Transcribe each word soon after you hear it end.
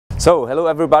So, hello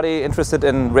everybody interested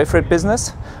in rail freight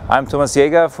business. I'm Thomas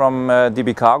Jäger from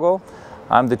DB Cargo.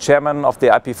 I'm the chairman of the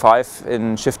IP5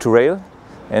 in Shift to Rail,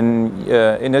 an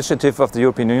initiative of the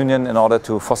European Union in order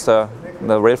to foster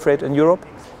the rail freight in Europe.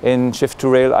 In Shift to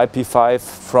Rail IP5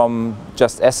 from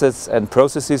just assets and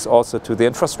processes also to the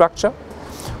infrastructure,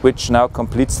 which now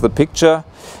completes the picture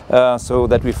so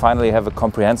that we finally have a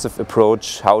comprehensive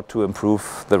approach how to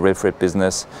improve the rail freight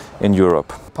business in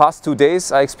Europe. Past 2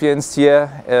 days I experienced here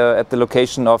at the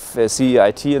location of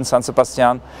Ceit in San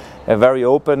Sebastian a very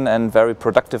open and very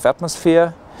productive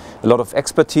atmosphere, a lot of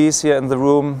expertise here in the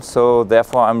room, so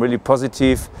therefore I'm really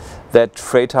positive that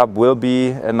Freight Hub will be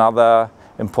another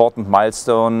important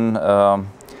milestone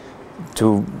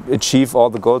to achieve all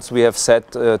the goals we have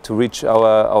set, to reach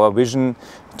our vision,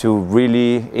 to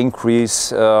really increase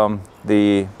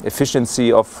the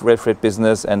efficiency of rail freight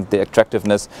business and the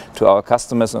attractiveness to our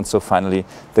customers, and so finally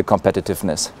the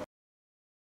competitiveness.